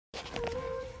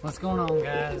What's going on,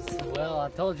 guys? Well, I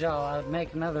told y'all I'd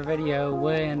make another video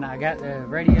when I got the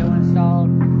radio installed.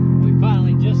 We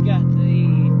finally just got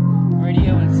the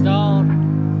radio installed.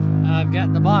 I've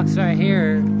got the box right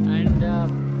here, and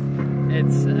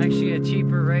it's actually a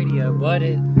cheaper radio, but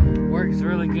it works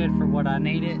really good for what I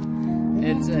need it.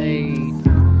 It's a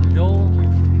dual,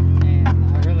 and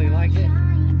I really like it,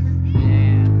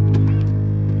 and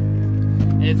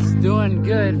it's doing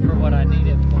good for what I need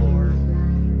it for.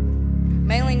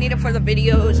 Mainly need it for the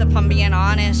videos, if I'm being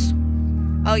honest.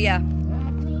 Oh yeah,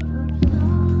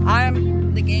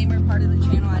 I'm the gamer part of the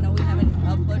channel. I know we haven't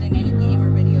uploaded any gamer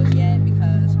videos yet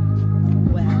because,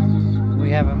 well, we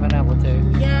haven't been able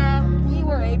to. Yeah, we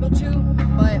were able to,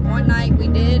 but one night we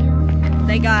did.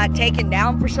 They got taken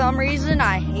down for some reason.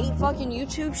 I hate fucking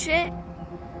YouTube shit,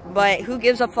 but who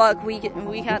gives a fuck? We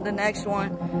had the next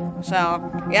one. So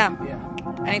yeah.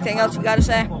 Anything else you gotta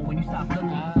say?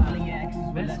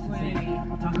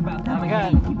 I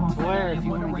got Swear if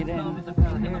you want to get in.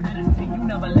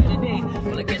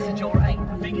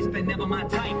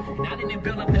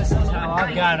 This is how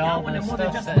I've got all this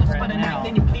stuff set right now.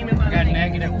 I've got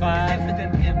 -5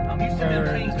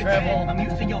 for treble.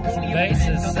 Bass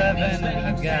is 7.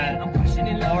 I've got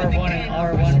R1 and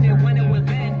R1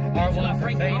 for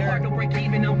fader, and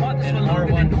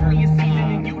R1 for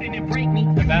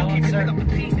the balancer.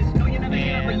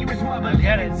 And I've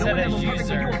got it set as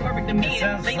user. It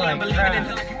sounds like crap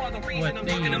with these.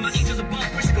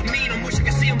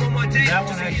 That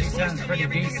one actually sounds pretty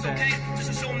decent.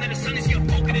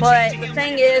 But the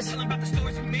thing is,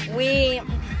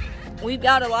 we've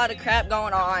got a lot of crap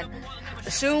going on.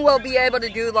 Soon we'll be able to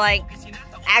do like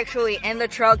actually in the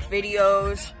truck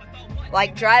videos,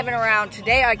 like driving around.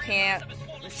 Today I can't.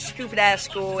 Stupid ass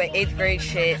school, 8th grade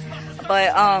shit.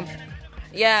 But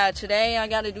yeah, today I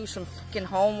gotta do some fucking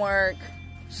homework.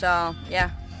 So yeah,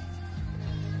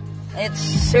 it's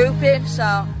stupid.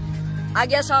 So I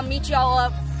guess I'll meet y'all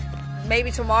up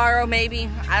maybe tomorrow, maybe.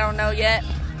 I don't know yet.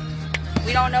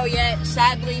 We don't know yet,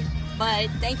 sadly. But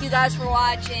thank you guys for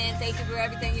watching. Thank you for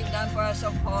everything you've done for us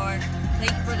so far.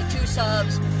 Thank you for the 2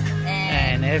 subs.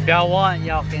 And if y'all want,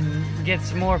 y'all can get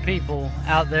some more people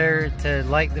out there to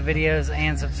like the videos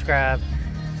and subscribe.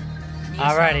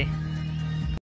 Alrighty.